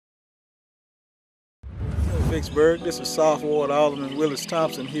Vicksburg. This is South Ward Alderman Willis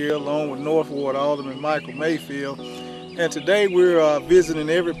Thompson here, along with North Ward Alderman Michael Mayfield. And today we're visiting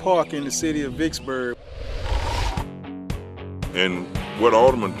every park in the city of Vicksburg. And what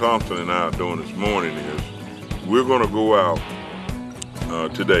Alderman Thompson and I are doing this morning is we're going to go out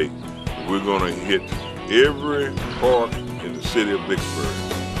today. We're going to hit every park in the city of Vicksburg,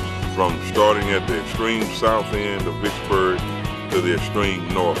 from starting at the extreme south end of Vicksburg to the extreme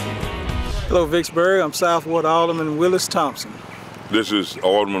north end. Hello Vicksburg, I'm South Ward Alderman Willis Thompson. This is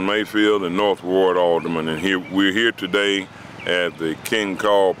Alderman Mayfield and North Ward Alderman, and we're here today at the King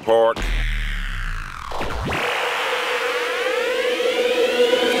Call Park.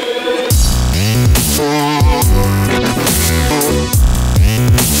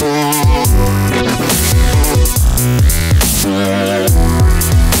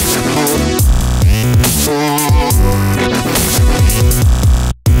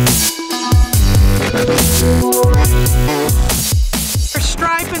 We're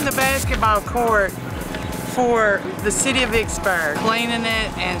striping the basketball court for the city of Vicksburg. Cleaning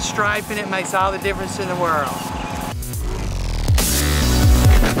it and striping it makes all the difference in the world.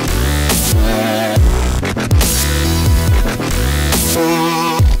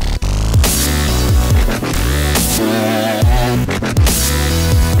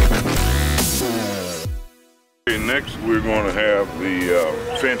 Next, we're going to have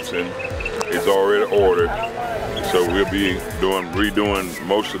the fencing. It's already ordered, so we'll be redoing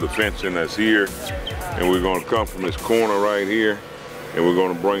most of the fencing that's here, and we're going to come from this corner right here, and we're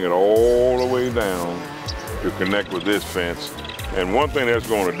going to bring it all the way down to connect with this fence. And one thing that's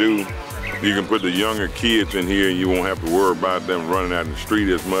going to do, you can put the younger kids in here, and you won't have to worry about them running out in the street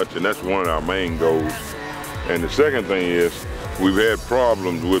as much, and that's one of our main goals. And the second thing is, we've had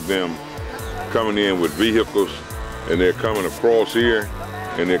problems with them coming in with vehicles, and they're coming across here,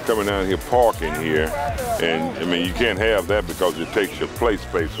 and they're coming down here parking here. And I mean, you can't have that because it takes your play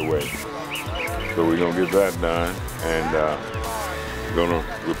space away. So we're gonna get that done, and we're gonna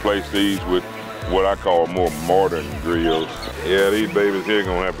replace these with what I call more modern grills. Yeah, these babies here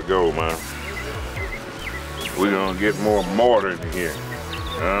gonna have to go, man. We're gonna get more modern here,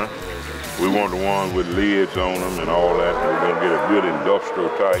 huh? We want the ones with lids on them and all that. We're gonna get a good industrial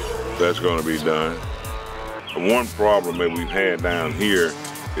type. That's gonna be done. One problem that we've had down here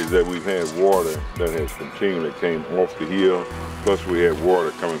is that we've had water that has continually came off the hill, plus we had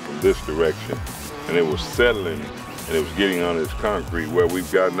water coming from this direction, and it was settling and it was getting on this concrete. Well,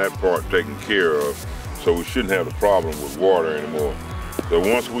 we've gotten that part taken care of, so we shouldn't have the problem with water anymore. So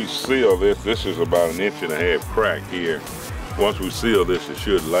once we seal this is about 1.5 inch crack here. Once we seal this, it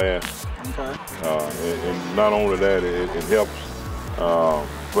should last. Okay. And not only that, it helps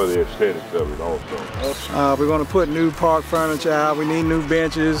for the aesthetics of it also. We're going to put new park furniture out. We need new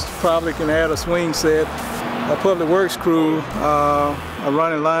benches. Probably can add a swing set. A public works crew are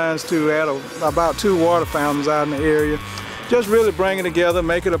running lines to add about 2 water fountains out in the area. Just really bring it together,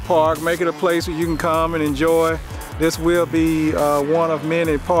 make it a park, make it a place where you can come and enjoy. This will be one of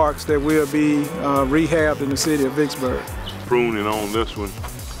many parks that will be rehabbed in the city of Vicksburg. Pruning on this one.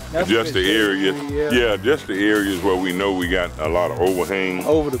 That's just the areas, yeah, just the areas where we know we got a lot of overhang.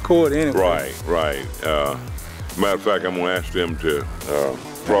 Over the court anyway. Right. Matter of fact, I'm gonna ask them to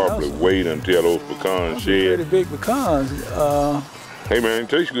probably wait until those pecans shed. Pretty big pecans. Hey man, it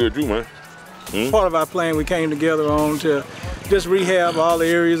tastes good too, man. Part of our plan we came together on to just rehab all the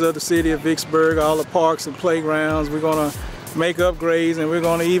areas of the city of Vicksburg, all the parks and playgrounds. We're gonna make upgrades, and we're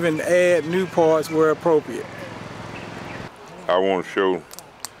gonna even add new parts where appropriate. I want to show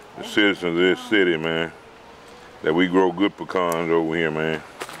the citizens of this city, man, that we grow good pecans over here, man.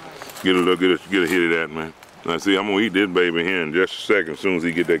 Get a look, get a hit of that, man. Now see, I'm gonna eat this baby here in just a second, as soon as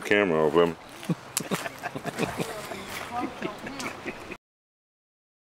he get that camera off of him.